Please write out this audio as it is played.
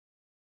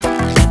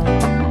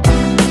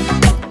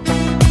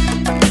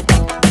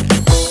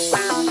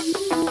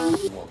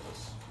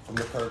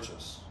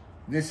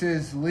This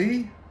is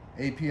Lee,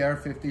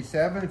 APR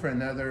 57, for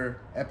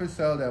another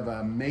episode of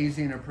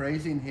Amazing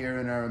Appraising here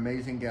in our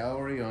amazing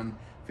gallery on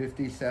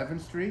 57th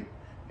Street.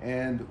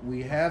 And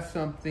we have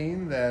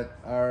something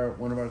that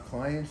one of our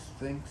clients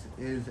thinks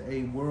is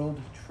a world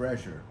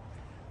treasure.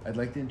 I'd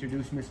like to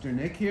introduce Mr.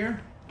 Nick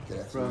here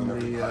from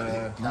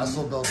the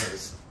Castle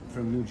Builders.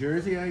 From New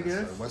Jersey, I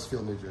guess?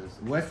 Westfield, New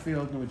Jersey.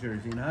 Westfield, New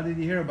Jersey. And how did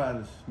you hear about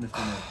us,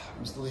 Mr. Nick?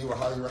 Mr. Lee, we're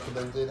highly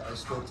recommended. I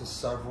spoke to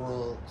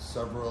several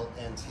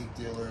antique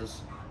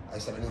dealers. I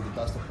said I need the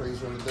best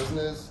appraiser in the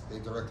business. They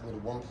directed me to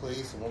one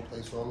place and one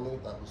place only.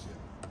 That was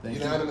you.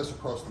 Unanimous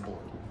across the board.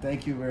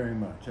 Thank you very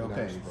much.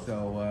 Okay,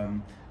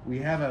 so we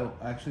have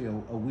actually a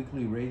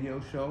weekly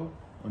radio show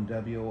on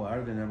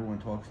WOR, the number one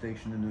talk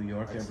station in New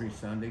York, every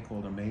Sunday,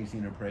 called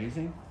Amazing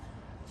Appraising.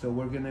 So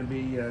we're going to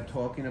be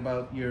talking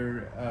about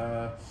your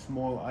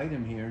small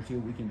item here and see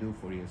what we can do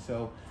for you.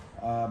 So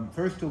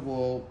first of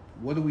all,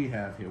 what do we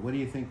have here? What do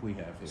you think we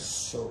have here?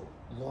 So,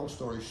 long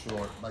story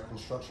short, my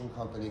construction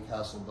company,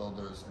 Castle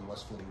Builders in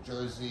Westfield, New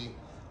Jersey,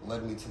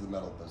 led me to the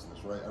metal business,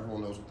 right?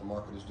 Everyone knows what the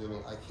market is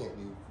doing. I can't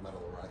leave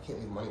metal around. I can't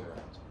leave money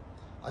around.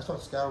 I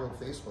start scouring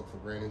Facebook for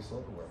granny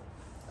silverware,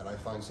 and I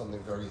find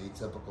something very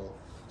atypical.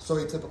 So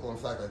atypical, in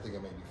fact, I think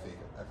it may be fake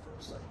at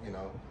first, you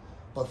know.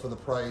 But for the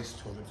price,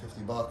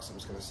 $250, I'm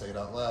just gonna say it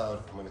out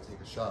loud, I'm gonna take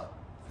a shot.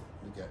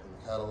 We get in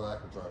the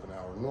Cadillac, we drive an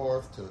hour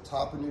north to the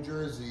top of New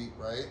Jersey,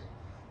 right?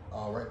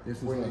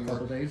 This was a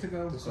couple days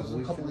ago? This was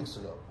a couple weeks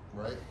ago,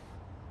 right?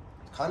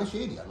 Kind of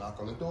shady. I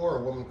knock on the door,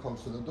 a woman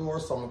comes to the door,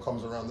 someone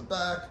comes around the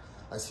back,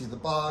 I see the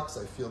box,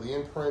 I feel the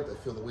imprint, I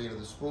feel the weight of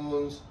the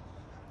spoons.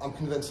 I'm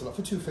convinced enough,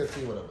 for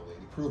 $250, whatever,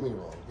 lady, prove me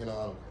wrong, you know,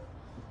 I don't care.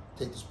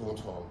 Take the spoons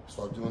home,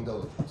 start doing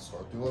diligence,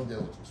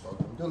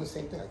 I'm doing the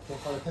same thing, I can't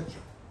find a picture.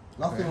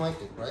 Nothing like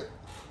it, right?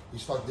 You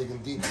start digging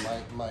deep.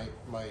 The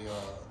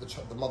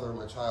mother of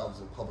my child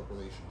is in public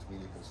relations,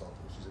 media consulting.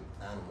 She's an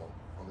animal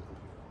on the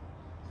computer.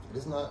 If it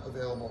is not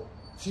available,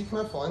 if she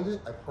cannot find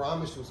it, I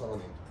promise you it's not on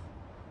the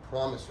internet.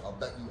 Promise you. I'll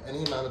bet you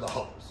any amount of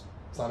dollars.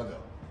 It's not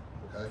available,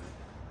 okay?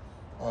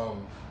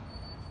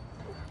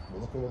 We're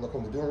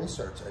looking, we're doing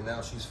research, and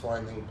now she's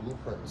finding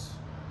blueprints,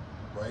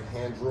 right?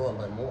 Hand-drawn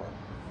by Moore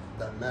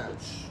that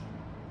match.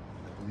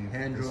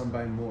 Hand-drawn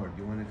by Moore.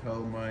 Do you want to tell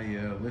my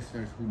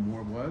listeners who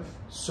Moore was?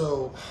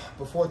 So,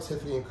 before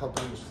Tiffany and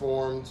Company was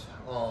formed,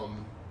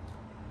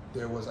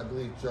 there was, I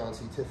believe, John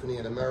C. Tiffany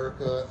in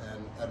America,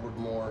 and Edward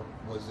Moore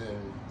was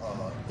in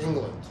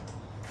England.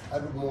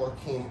 Edward Moore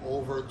came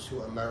over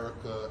to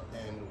America,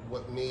 and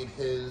what made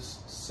his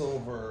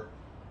silver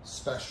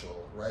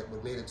special, right?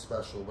 What made it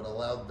special, what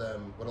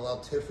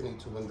allowed Tiffany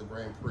to win the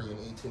Grand Prix in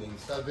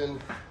 1887,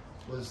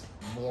 was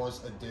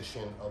Moore's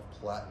addition of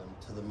platinum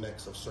to the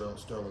mix of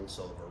sterling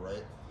silver,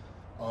 right?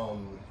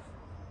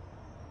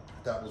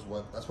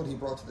 That's what he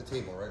brought to the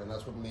table, right? And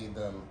that's what gave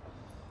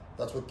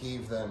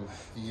them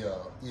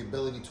the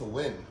ability to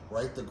win,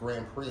 right? The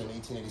Grand Prix in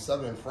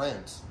 1887 in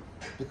France,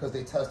 because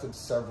they tested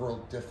several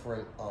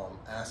different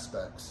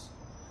aspects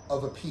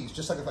of a piece.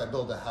 Just like if I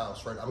build a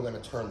house, right? I'm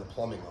gonna turn the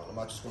plumbing on. I'm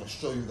not just gonna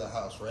show you the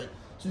house, right?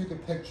 So you can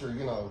picture,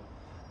 you know,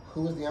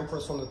 who was the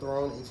Empress on the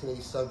throne,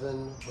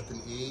 1887 with an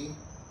E?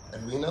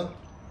 Edwina.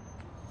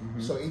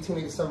 So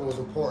 1887 was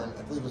important.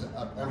 I believe it was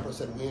Empress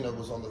Edwina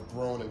was on the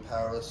throne in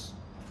Paris.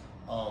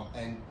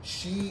 And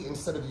she,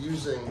 instead of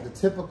using the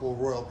typical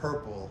royal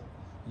purple,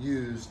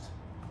 used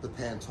the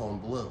Pantone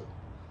blue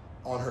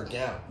on her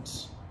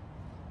gowns.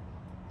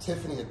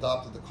 Tiffany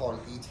adopted the color in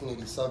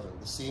 1887,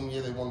 the same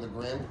year they won the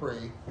Grand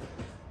Prix,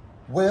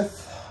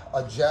 with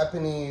a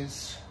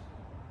Japanese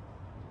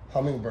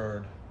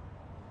hummingbird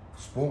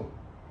spoon.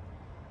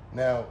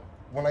 Now,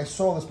 when I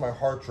saw this, my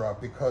heart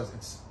dropped because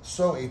it's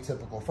so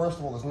atypical. First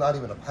of all, there's not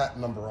even a patent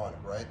number on it,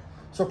 right?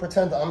 So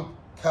pretend I'm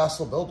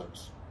Castle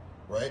Builders,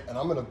 right? And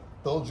I'm gonna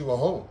build you a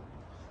home.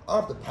 I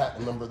don't have the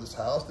patent number of this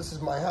house. This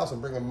is my house.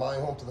 I'm bringing my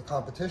home to the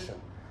competition.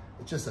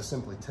 It's just a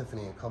simply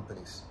Tiffany and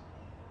Company's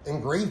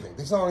engraving.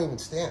 These aren't even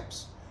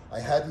stamps. I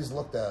had these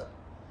looked at,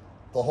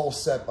 the whole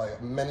set, by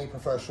many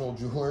professional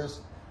jewelers,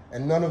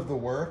 and none of the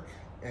work.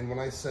 And when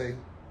I say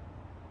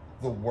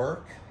the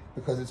work,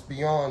 because it's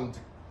beyond,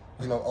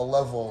 you know, a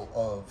level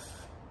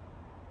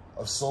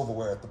of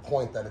silverware at the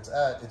point that it's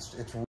at,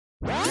 it's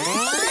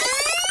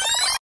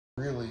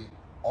really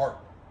art.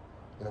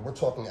 You know, we're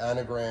talking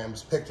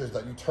anagrams, pictures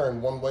that you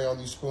turn one way on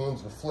these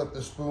spoons and flip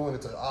the spoon,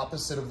 it's the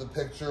opposite of the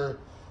picture.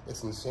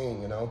 It's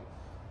insane, you know?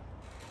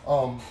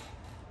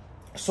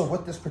 So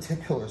with this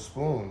particular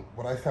spoon,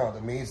 what I found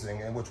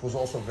amazing, and which was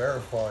also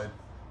verified,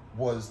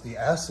 was the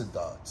acid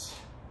dots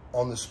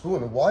on the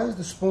spoon. And why is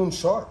the spoon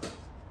sharp,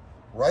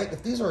 right?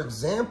 If these are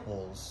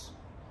examples,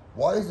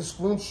 why is the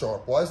spoon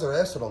sharp? Why is there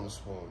acid on the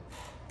spoon?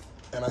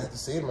 And I had to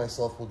say to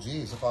myself, well,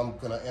 geez, if I'm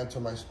gonna enter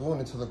my spoon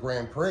into the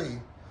Grand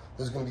Prix,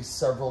 there's gonna be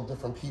several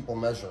different people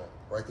measuring,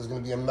 right? There's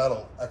gonna be a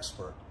metal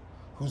expert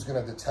who's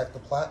gonna detect the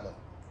platinum.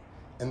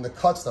 And the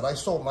cuts that I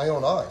saw with my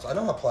own eyes, I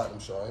know how platinum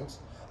shines.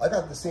 I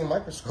got the same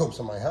microscopes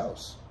in my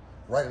house,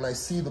 right? And I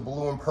see the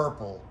blue and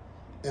purple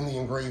in the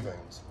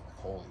engravings. I'm like,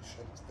 holy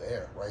shit, it's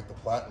there, right? The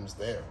platinum's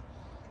there.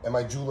 And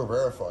my jeweler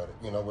verified it.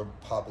 You know, we're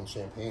popping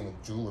champagne in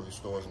jewelry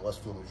stores in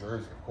Westfield, New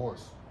Jersey, of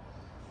course.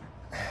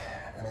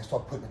 And I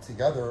start putting it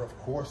together. Of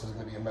course, there's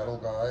going to be a metal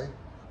guy.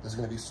 There's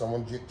going to be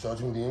someone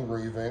judging the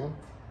engraving.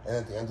 And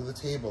at the end of the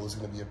table, there's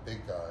going to be a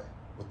big guy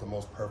with the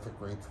most perfect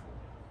grapefruit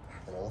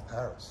in all of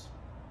Paris.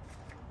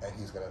 And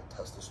he's going to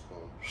test the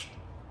spoon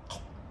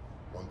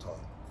one time.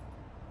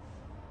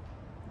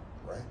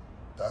 Right?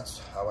 That's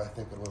how I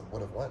think it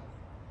would have went.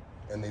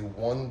 And they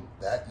won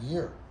that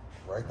year,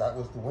 right? That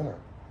was the winner.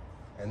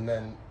 And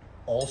then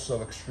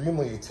also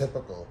extremely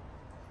atypical,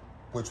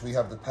 which we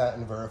have the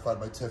patent verified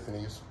by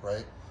Tiffany's,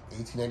 right?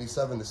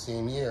 1887, the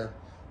same year,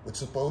 which is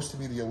supposed to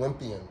be the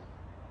Olympian,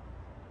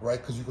 right?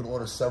 Because you could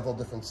order several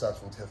different sets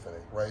from Tiffany,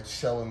 right?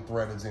 Shell and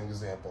thread is an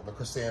example. The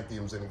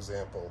chrysanthemum's an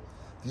example.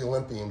 The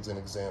Olympian's an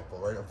example,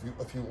 right?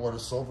 If you order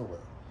silverware.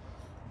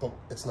 But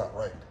it's not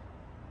right.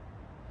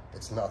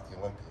 It's not the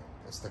Olympian.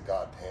 It's the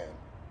God Pan.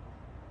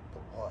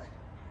 But why?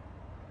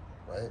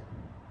 Right?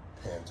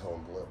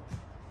 Pantone Blue,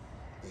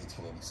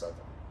 1887.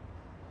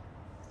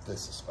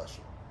 This is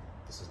special.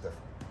 This is different.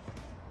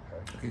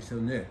 Okay, so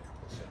Nick.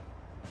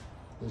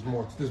 There's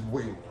more. There's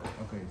way more.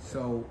 Okay,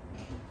 so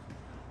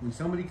when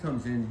somebody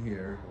comes in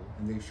here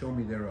and they show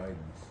me their items,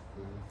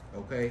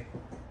 okay,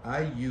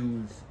 I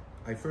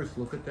first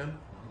look at them.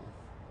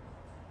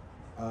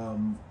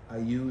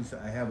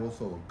 I have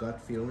also a gut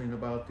feeling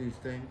about these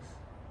things.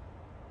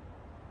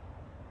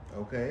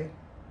 Okay,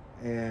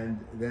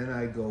 and then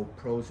I go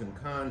pros and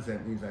cons.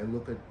 That means I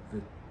look at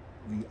the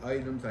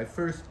items. I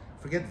first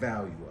forget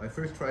value. I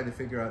first try to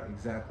figure out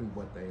exactly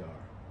what they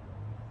are.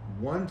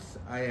 Once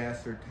I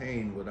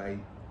ascertain what I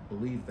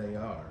believe they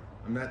are,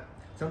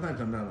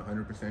 sometimes I'm not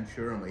 100%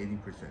 sure, I'm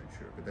 80%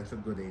 sure, but that's a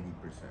good 80%,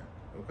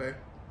 okay?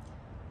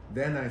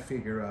 Then I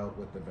figure out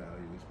what the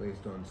value is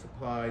based on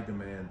supply,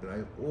 demand, but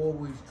I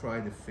always try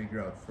to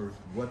figure out first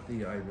what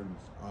the items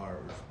are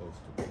or supposed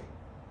to be.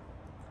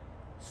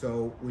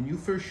 So when you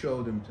first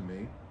showed them to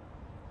me,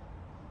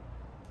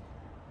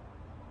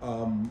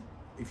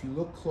 if you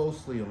look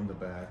closely on the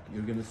back,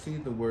 you're going to see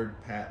the word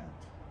patent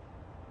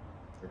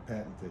or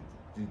patented.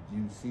 Did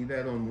you see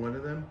that on one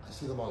of them? I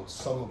see them on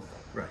some of them.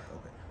 Right,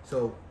 okay.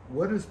 So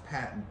what does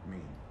patent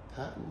mean?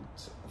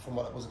 Patent, from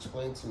what was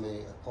explained to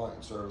me at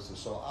client services.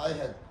 So I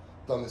had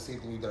done the same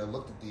thing you did. I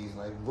looked at these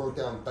and I wrote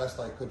down best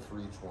I could for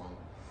each one.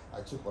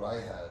 I took what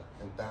I had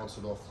and bounced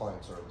it off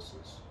client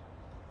services.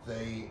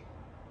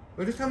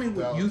 Well, just tell me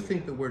what you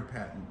think the word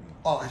patent means.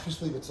 Oh, I just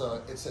believe it's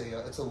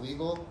a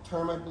legal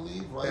term, I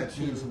believe, right? That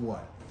means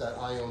what? That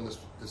I own this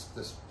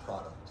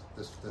product,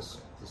 this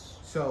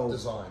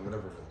design,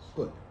 whatever it is.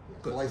 Good. Yeah,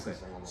 Good.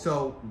 licensing. Okay.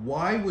 So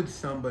why would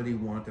somebody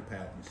want to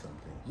patent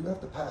something? You have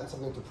to patent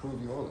something to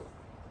prove you own it.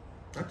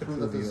 Not to prove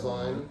the you own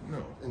design it.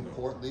 No. in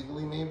court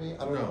legally, maybe?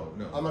 I don't know.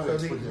 No. I'm not an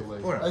expert here,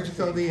 Lee. All right.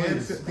 So the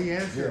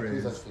answer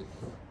is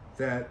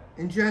that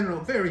in general,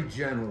 very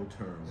general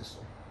terms,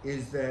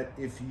 is that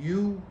if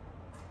you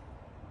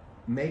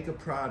make a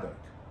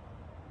product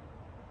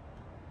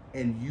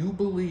and you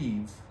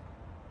believe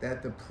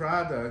that the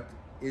product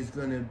is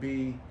going to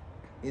be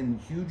in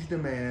huge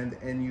demand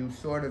and you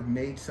sort of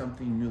made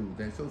something new.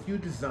 So if you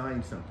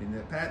design something,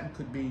 that patent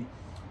could be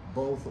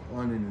both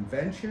on an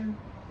invention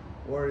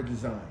or a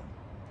design.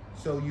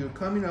 So you're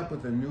coming up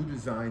with a new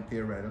design,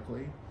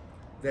 theoretically,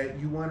 that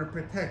you want to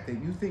protect,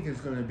 that you think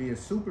is going to be a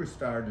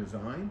superstar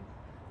design.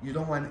 You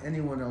don't want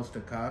anyone else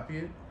to copy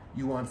it.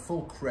 You want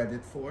full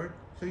credit for it,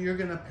 so you're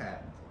going to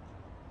patent it.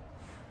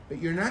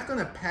 But you're not going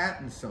to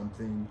patent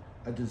something,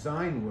 a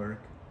design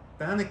work.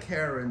 Donna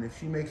Karan, if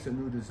she makes a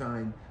new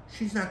design,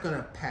 she's not going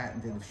to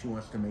patent it if she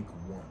wants to make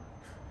one.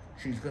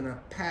 She's going to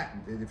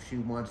patent it if she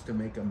wants to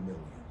make 1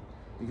 million.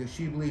 Because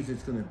she believes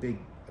it's going to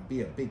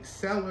be a big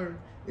seller,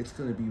 it's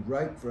going to be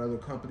ripe for other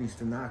companies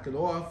to knock it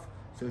off.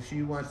 So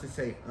she wants to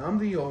say, I'm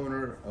the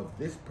owner of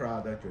this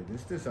product or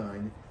this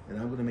design, and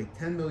I'm going to make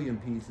 10 million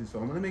pieces, so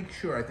I'm going to make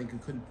sure I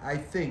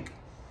think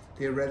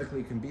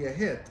theoretically it can be a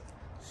hit.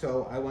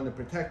 So I want to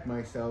protect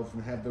myself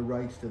and have the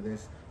rights to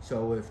this.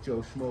 So if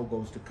Joe Schmo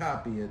goes to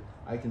copy it,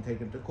 I can take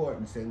him to court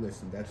and say,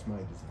 listen, that's my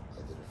design.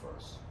 I did it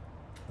first.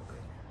 Okay.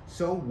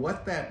 So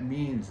what that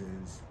means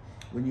is,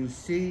 when you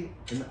see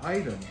an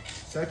item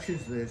such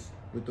as this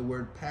with the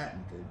word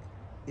patented,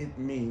 it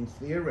means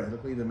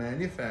theoretically the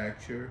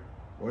manufacturer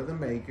or the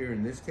maker,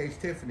 in this case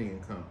Tiffany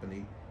and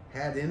Company,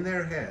 had in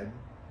their head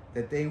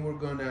that they were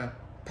going to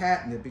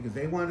patent it because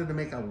they wanted to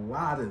make a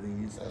lot of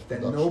these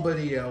that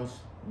nobody else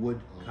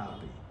would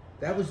copy.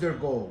 That was their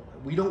goal.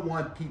 We don't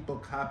want people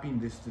copying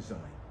this design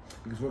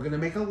because we're going to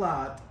make a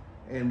lot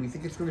and we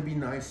think it's going to be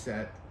nice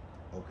set.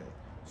 Okay.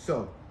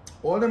 So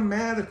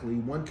automatically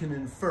one can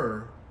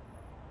infer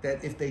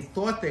that if they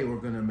thought they were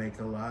going to make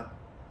a lot,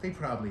 they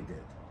probably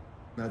did.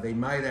 Now they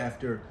might,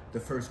 after the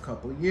first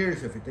couple of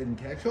years, if it didn't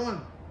catch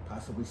on,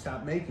 possibly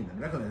stop making them.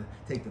 They're not going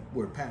to take the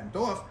word patent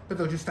off, but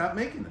they'll just stop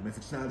making them. If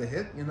it's not a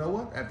hit, you know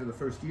what? After the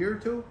first year or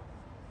two,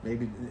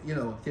 maybe, you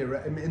know,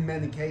 in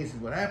many cases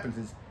what happens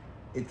is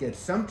it gets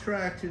some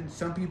traction,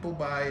 some people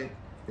buy it,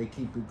 they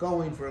keep it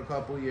going for a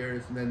couple of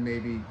years, and then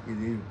maybe it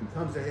either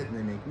becomes a hit and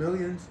they make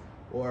millions,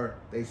 or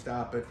they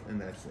stop it and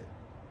that's it.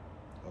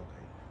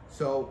 Okay.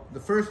 So the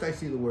first I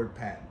see the word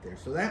patent there.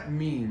 So that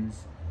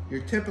means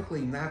you're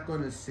typically not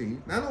going to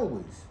see, not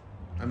always.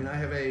 I mean, I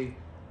have I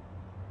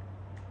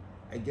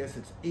guess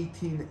it's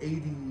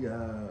 1880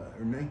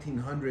 or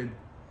 1900,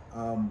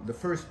 the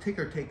first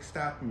ticker tape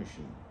stock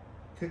machine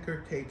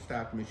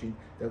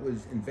that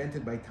was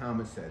invented by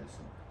Thomas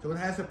Edison. So it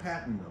has a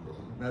patent number.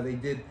 Now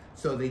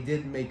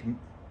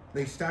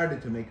they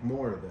started to make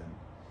more of them,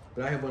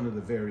 but I have one of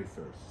the very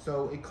first.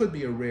 So it could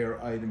be a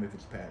rare item if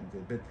it's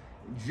patented, but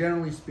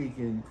generally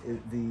speaking,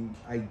 the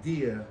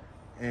idea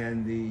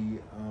and the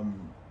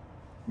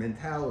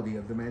mentality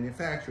of the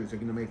manufacturers are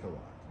going to make a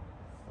lot.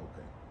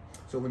 Okay.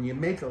 So when you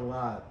make a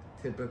lot,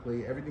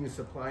 typically everything is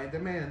supply and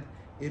demand.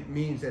 It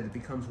means that it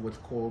becomes what's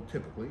called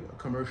typically a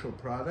commercial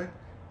product,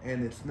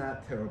 and it's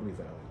not terribly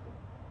valuable.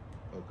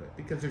 Okay,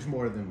 because there's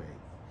more than made.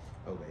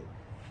 Okay.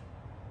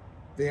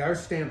 They are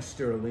stamped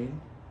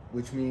sterling,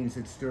 which means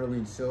it's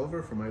sterling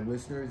silver. For my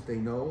listeners, they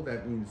know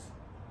that means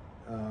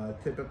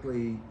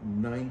typically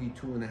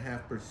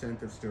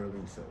 92.5% of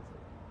sterling silver.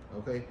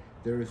 Okay,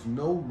 there is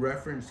no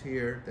reference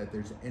here that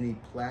there's any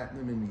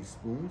platinum in these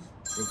spoons,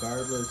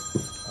 regardless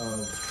of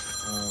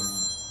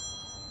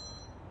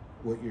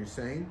what you're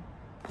saying.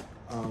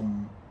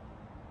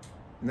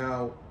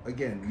 Now,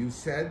 again, you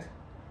said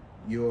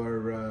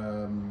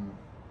your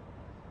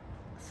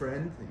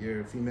friend,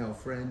 your female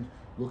friend,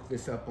 looked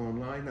this up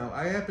online. Now,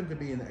 I happen to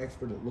be an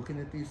expert at looking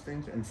at these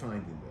things and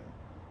finding them.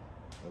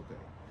 Okay.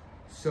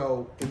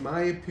 So, in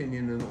my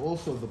opinion, and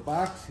also the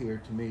box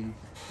here to me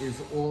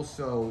is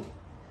also,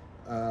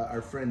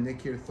 our friend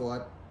Nick here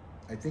thought,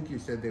 I think you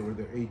said they were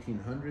the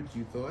 1800s,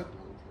 you thought?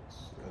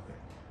 Okay.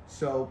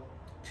 So,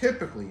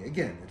 typically,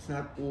 again, it's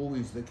not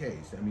always the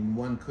case. I mean,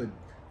 one could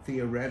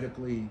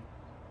theoretically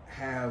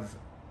have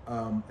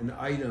an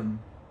item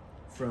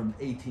from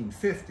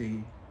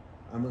 1850.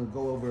 I'm going to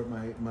go over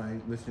my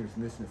listeners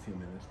in this in a few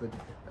minutes, but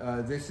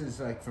this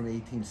is like from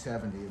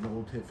 1870, an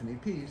old Tiffany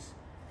piece,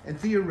 and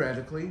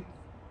theoretically,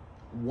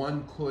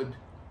 one could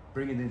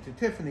bring it into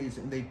Tiffany's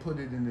and they put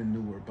it in a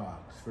newer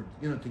box for,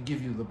 to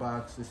give you the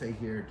box to say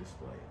here,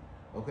 display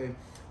it. Okay,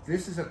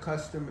 this is a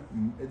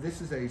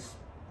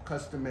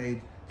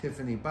custom-made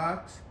Tiffany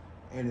box,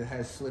 and it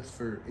has slits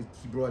for.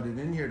 He brought it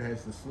in here. It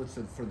has the slits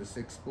for the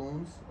 6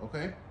 spoons.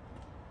 Okay.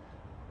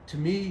 To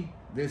me,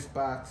 this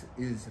box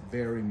is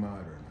very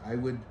modern. I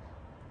would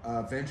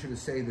venture to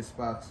say this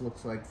box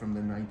looks like from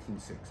the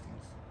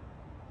 1960s.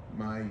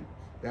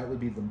 That would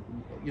be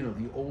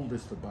the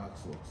oldest the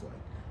box looks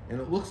like, and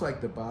it looks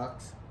like the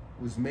box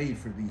was made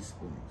for these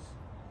spoons.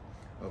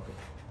 Okay,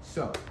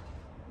 so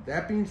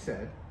that being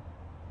said,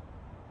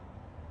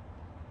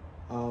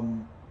 now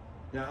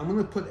I'm going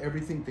to put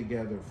everything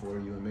together for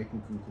you and make a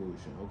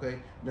conclusion.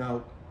 Okay,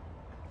 now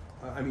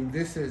I mean,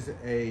 this is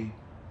a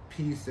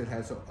piece that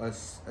has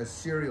a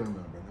serial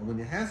number. Now, when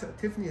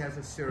Tiffany has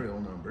a serial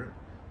number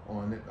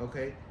on it,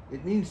 okay,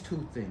 it means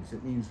 2 things.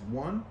 It means,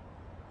 one,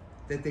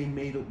 that they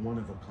made it one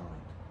of a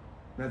kind.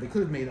 Now, they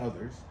could have made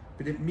others,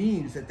 but it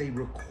means that they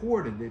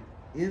recorded it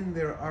in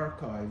their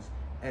archives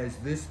as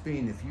this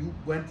being, if you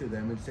went to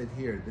them and said,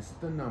 here, this is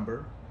the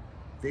number,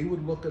 they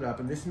would look it up,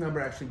 and this number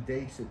actually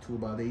dates it to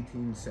about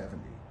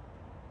 1870,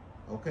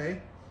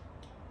 okay?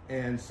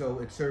 And so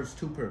it serves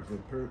 2 purposes.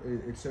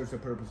 It serves a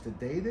purpose to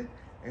date it,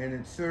 and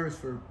it serves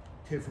for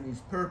Tiffany's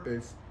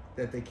purpose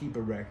that they keep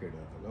a record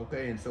of it,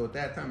 okay? And so at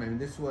that time, I mean,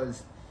 this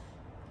was,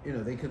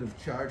 they could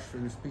have charged for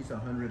this piece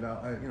 $100, maybe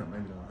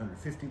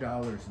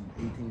 $150 and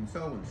 18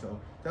 so and so.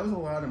 That was a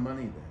lot of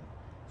money then.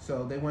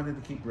 So they wanted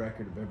to keep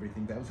record of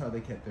everything. That was how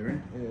they kept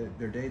their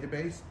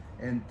database.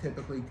 And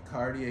typically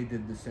Cartier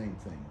did the same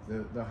thing.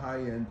 The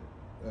high-end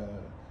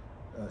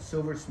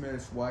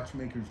silversmiths,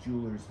 watchmakers,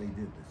 jewelers, they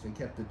did this. They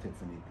kept the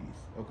Tiffany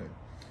piece. Okay.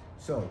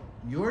 So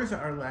yours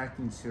are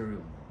lacking serial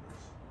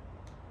numbers.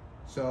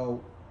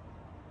 So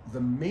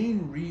the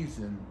main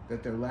reason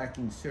that they're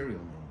lacking serial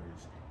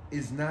numbers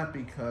is not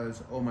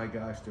because, oh my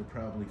gosh, they're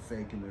probably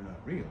fake and they're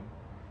not real.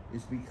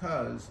 It's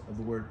because of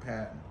the word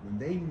patent. When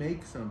they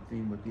make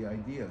something with the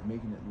idea of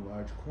making it in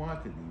large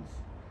quantities,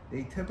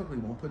 they typically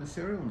won't put a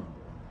serial number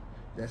on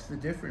it. That's the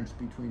difference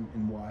between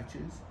in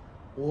watches.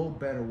 All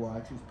better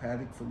watches,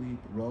 Patek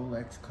Philippe,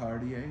 Rolex,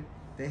 Cartier,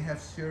 they have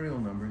serial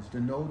numbers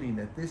denoting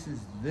that this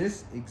is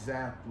this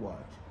exact watch.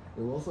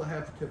 They'll also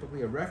have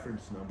typically a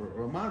reference number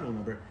or a model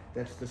number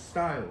that's the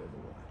style of the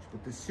watch.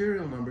 But the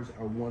serial numbers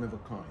are one of a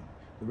kind.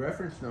 The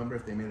reference number,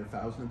 if they made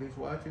 1,000 of these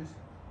watches,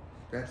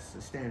 that's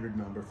the standard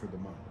number for the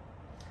model.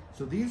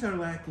 So these are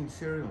lacking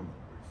serial numbers,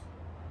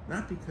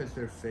 not because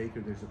they're fake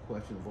or there's a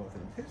question of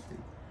authenticity,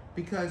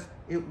 because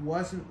it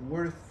wasn't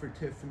worth for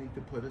Tiffany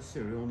to put a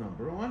serial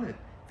number on it.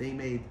 They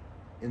made,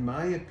 in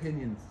my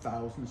opinion,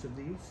 thousands of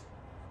these,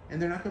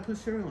 and they're not going to put a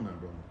serial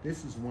number on it.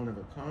 This is one of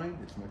a kind.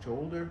 It's much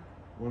older.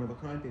 One of a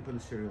kind. They put a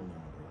serial number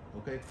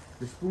on it. Okay.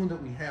 The spoon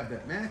that we have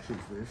that matches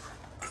this,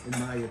 in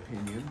my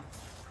opinion,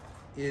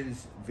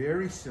 is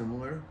very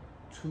similar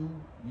to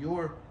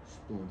your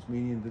spoons,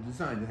 meaning the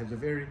design. It has a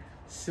very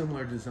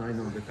similar design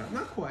on the top.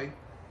 Not quite,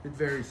 but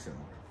very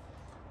similar.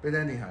 But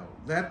anyhow,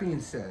 that being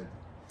said,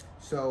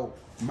 so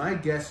my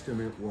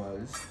guesstimate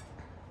was,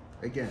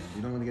 again,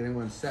 we don't want to get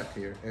anyone upset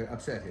here,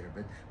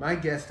 but my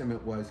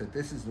guesstimate was that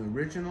this is an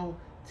original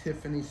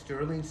Tiffany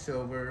sterling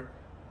silver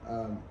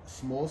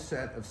small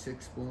set of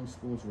 6 spoons.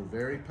 Spoons were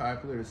very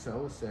popular to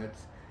sell as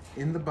sets.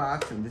 In the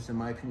box, and this, in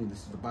my opinion, this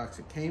is the box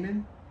it came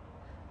in.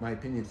 My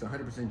opinion, it's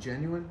 100%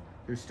 genuine.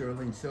 They're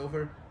sterling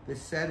silver.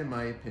 This set, in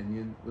my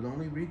opinion, would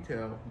only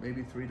retail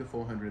maybe $300 to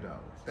 $400.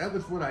 That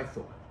was what I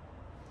thought.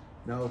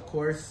 Now, of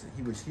course,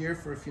 he was here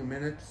for a few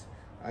minutes.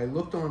 I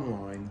looked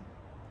online,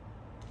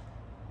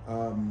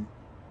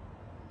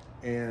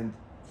 and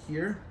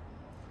here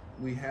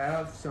we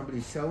have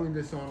somebody selling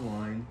this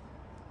online.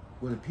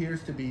 What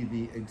appears to be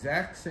the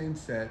exact same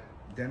set,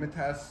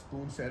 Demitas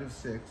spoon set of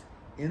 6,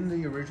 in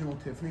the original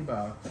Tiffany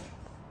box.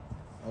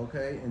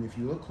 Okay, and if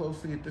you look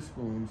closely at the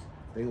spoons,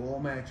 they all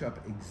match up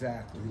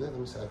exactly. Let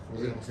me see.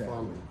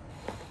 Exactly.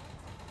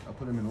 I'll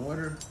put them in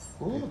order.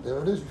 Oh, there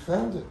it is. You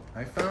found it.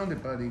 I found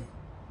it, buddy.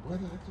 Where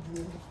the heck did you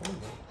be able to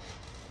find that?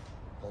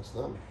 That's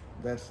them.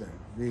 That's them.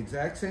 The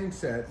exact same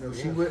set. No,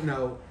 she wouldn't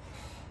know.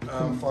 You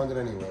couldn't find it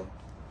anywhere.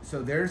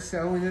 So they're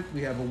selling it.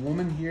 We have a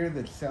woman here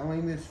that's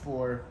selling this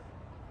for,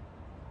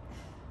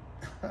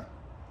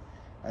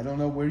 I don't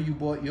know where you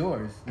bought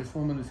yours. This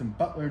woman is in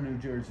Butler, New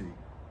Jersey.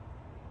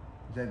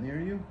 Is that near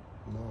you?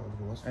 No, it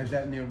wasn't. Is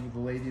that near the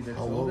lady that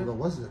How sold long it? ago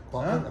was it?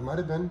 Huh? It might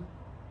have been.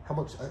 How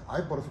much?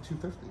 I bought it for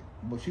 $250.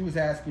 Well, she was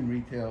asking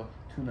retail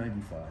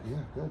 $295.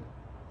 Yeah, good.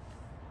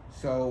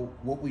 So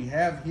what we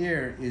have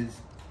here is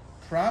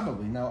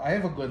probably, now I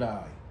have a good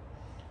eye.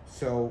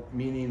 So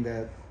meaning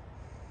that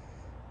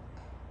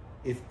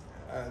if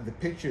the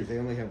pictures, they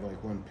only have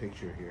like one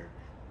picture here,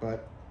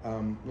 but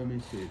let me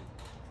see.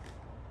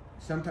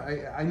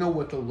 Sometimes I know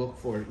what to look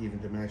for even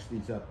to match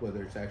these up,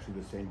 whether it's actually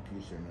the same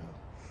piece or not.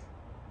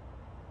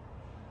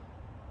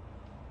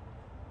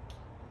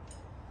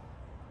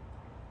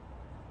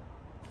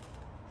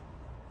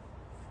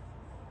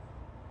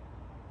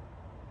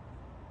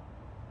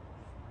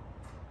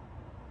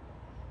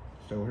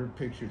 So her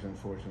pictures,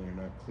 unfortunately, are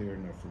not clear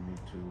enough for me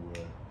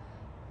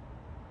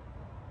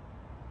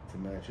to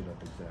match it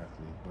up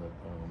exactly. But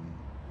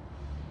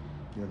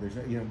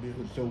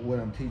so what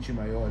I'm teaching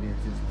my audience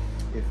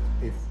is,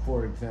 if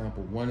for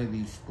example, one of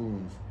these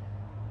spoons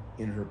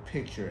in her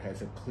picture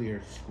has a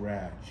clear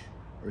scratch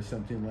or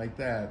something like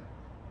that,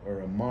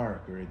 or a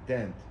mark or a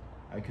dent,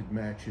 I could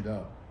match it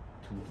up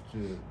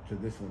to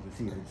this one to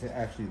see if it's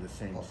actually the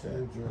same set.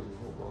 New Jersey,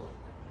 hold on.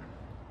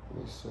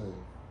 Let me see.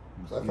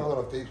 So I found it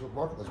on Facebook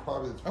Marketplace. It's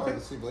probably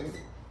the same lady.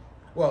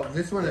 Well,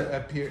 this one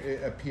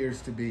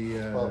appears to be.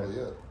 Probably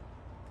it.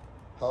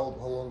 How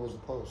long was the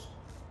post?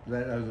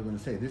 That I was going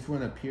to say. This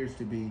one appears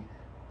to be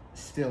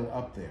still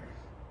up there.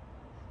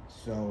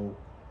 So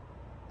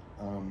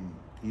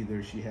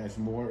either she has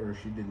more or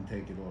she didn't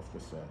take it off the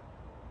set.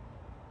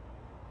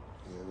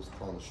 Yeah, it was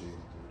kind of shady,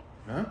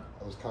 dude. Huh?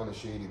 It was kind of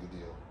shady, the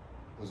deal.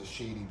 It was a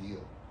shady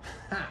deal.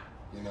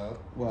 You know?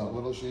 Well, it was a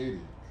little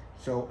shady.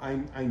 So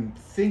I'm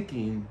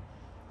thinking.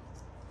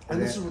 And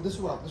this is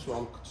what I'm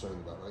concerned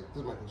about, right?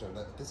 This is my concern.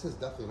 That this is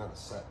definitely not a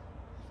set.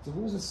 If it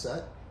was a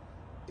set,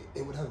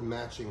 it would have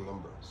matching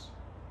numbers.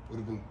 It would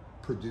have been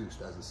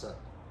produced as a set.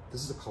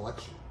 This is a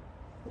collection.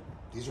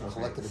 These are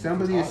collected.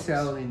 Somebody is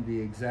selling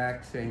the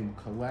exact same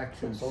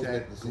collection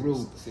set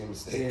group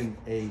in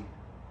a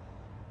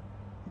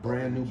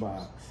brand new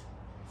box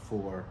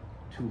for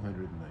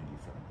 $295.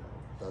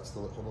 That's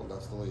the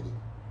That's the lady.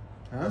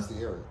 Huh? That's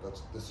the area.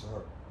 This is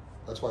her.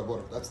 That's why I bought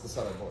it. That's the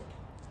set I bought.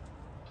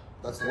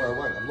 That's the way I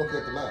went. I'm looking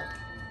at the map.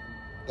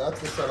 That's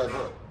the set I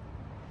bought.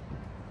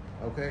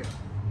 Okay.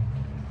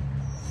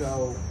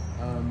 So.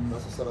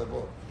 That's the set I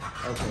bought.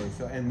 Okay.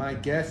 So, and my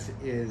guess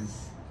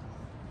is,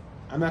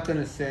 I'm not going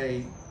to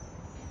say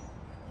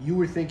you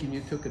were thinking you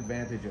took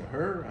advantage of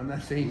her. I'm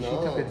not saying she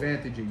took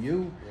advantage of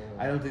you.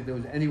 Yeah. I don't think there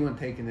was anyone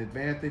taking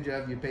advantage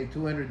of. You paid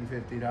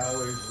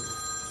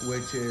 $250,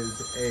 which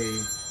is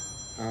a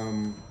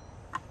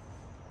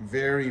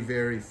very,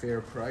 very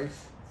fair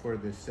price for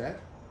this set.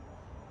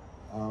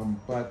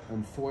 But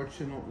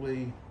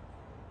unfortunately,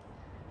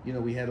 you know,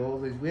 we had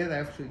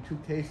actually 2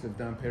 cases of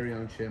Dom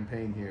Perignon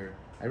champagne here.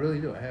 I really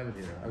do. I have it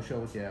here. I'll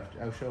show it to you after.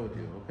 I'll show it to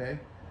you. Okay.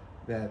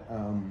 That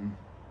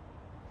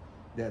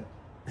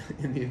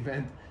in the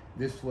event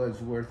this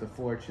was worth a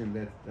fortune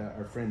that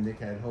our friend Nick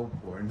had hoped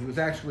for, and he was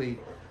actually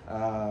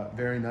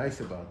very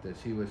nice about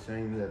this. He was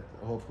saying that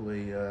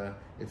hopefully,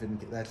 if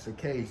that's the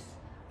case,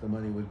 the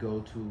money would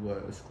go to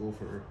a school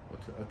for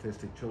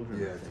autistic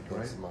children. Yeah, I think,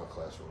 right? Small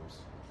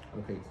classrooms.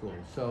 Okay, cool.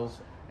 So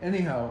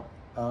anyhow,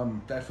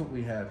 that's what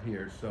we have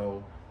here.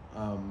 So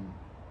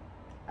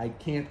I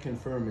can't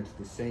confirm it's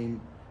the same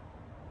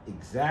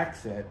exact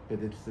set,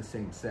 but it's the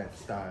same set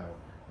style,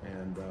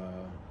 and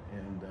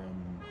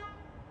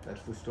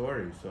that's the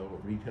story.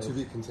 So retail to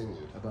be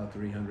continued. About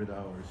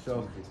 $300.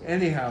 So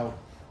anyhow,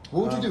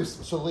 what would you do?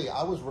 So Lee,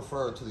 I was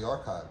referred to the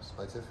Archives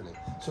by Tiffany.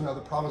 So now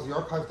the problem is the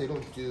Archives, they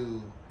don't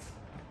do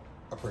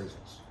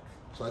appraisals.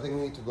 So I think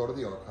we need to go to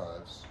the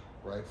Archives,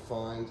 right?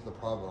 Find the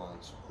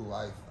provenance, who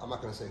I'm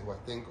not going to say who I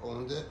think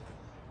owned it,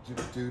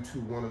 due to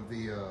one of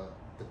the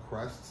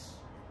crests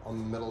on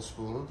the metal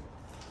spoon.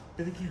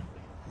 But again,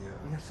 Yeah.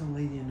 we have some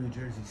lady in New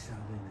Jersey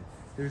selling it.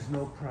 There's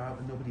no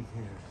problem. Nobody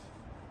cares.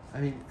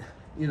 I mean,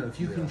 you know, if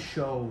you can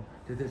show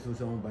that this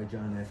was owned by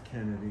John F.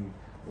 Kennedy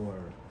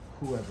or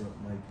whoever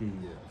it might be.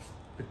 Yeah.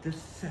 But this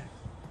set,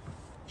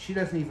 she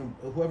doesn't even,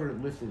 whoever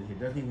listed it here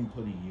doesn't even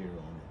put a year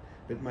on it.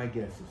 But my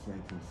guess is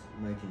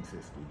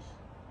 1950s.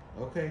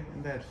 Okay,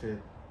 and that's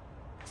it.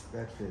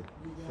 That's it.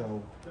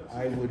 So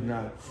I would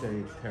not say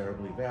it's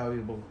terribly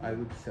valuable. I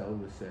would sell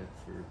the set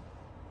for,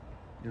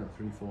 you know,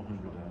 $300-400.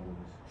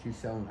 She's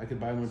selling. I could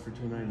buy one for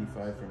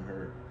 $295 from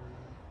her,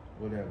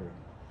 whatever.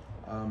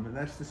 And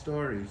that's the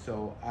story.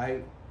 So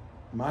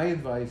my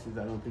advice is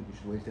I don't think you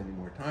should waste any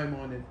more time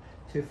on it.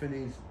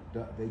 Tiffany's,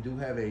 they do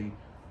have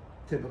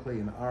typically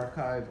an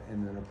archive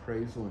and an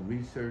appraisal and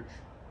research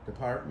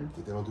department.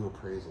 They don't do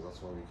appraisal.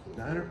 That's why we can't.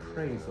 Not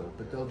appraisal,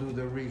 but they'll do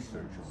the research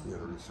on it. Yeah,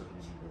 the research.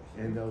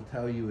 And they'll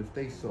tell you if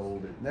they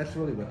sold it. And that's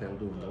really what they'll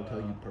do. And they'll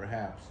tell you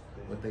perhaps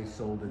what they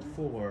sold it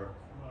for,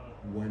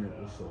 when it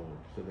was sold.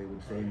 So they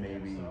would say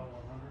maybe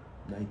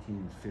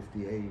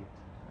 1958,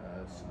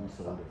 we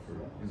sold it for,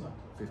 you know,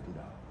 $50. I don't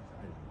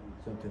know,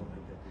 something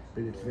like that.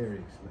 But it's very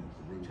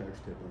expensive. They charge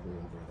typically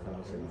over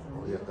 $1,000.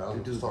 Oh yeah,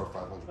 $1,000 to start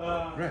 $500.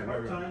 Right.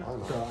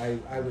 So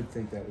I would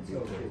think that would be a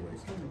total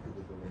waste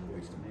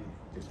of money.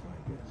 Just my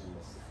guess.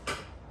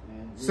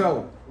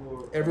 So,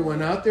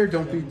 everyone out there,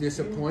 don't be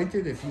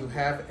disappointed. If you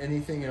have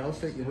anything else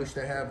that you wish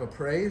to have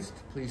appraised,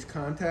 please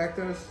contact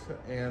us,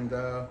 and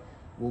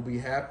we'll be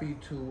happy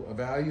to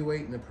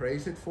evaluate and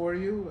appraise it for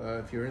you.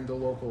 If you're in the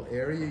local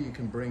area, you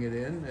can bring it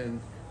in,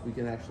 and we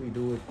can actually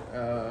do it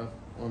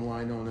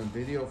online on a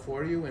video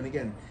for you. And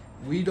again,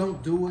 we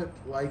don't do it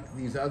like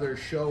these other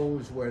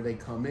shows where they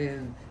come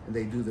in and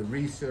they do the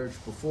research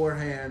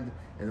beforehand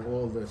and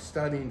all the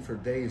studying for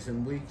days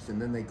and weeks,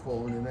 and then they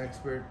call in an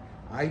expert.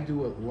 I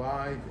do it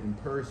live in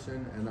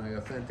person, and I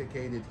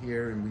authenticate it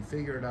here, and we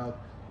figure it out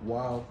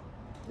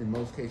in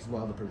most cases,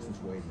 while the person's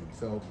waiting.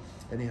 So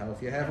anyhow,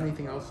 if you have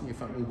anything else, and you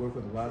find, we work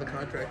with a lot of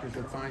contractors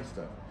that find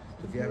stuff.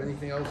 So if you have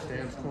anything else,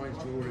 stamps, coins,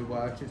 jewelry,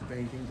 watches,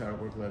 paintings,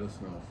 artwork, let us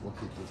know. We'll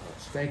keep in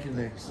touch. Thank you,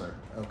 Nick. Thank you, sir.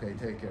 Okay,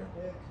 take care.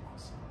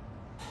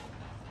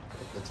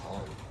 That's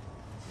hard.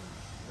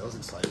 That was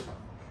exciting.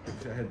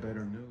 I had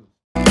better news.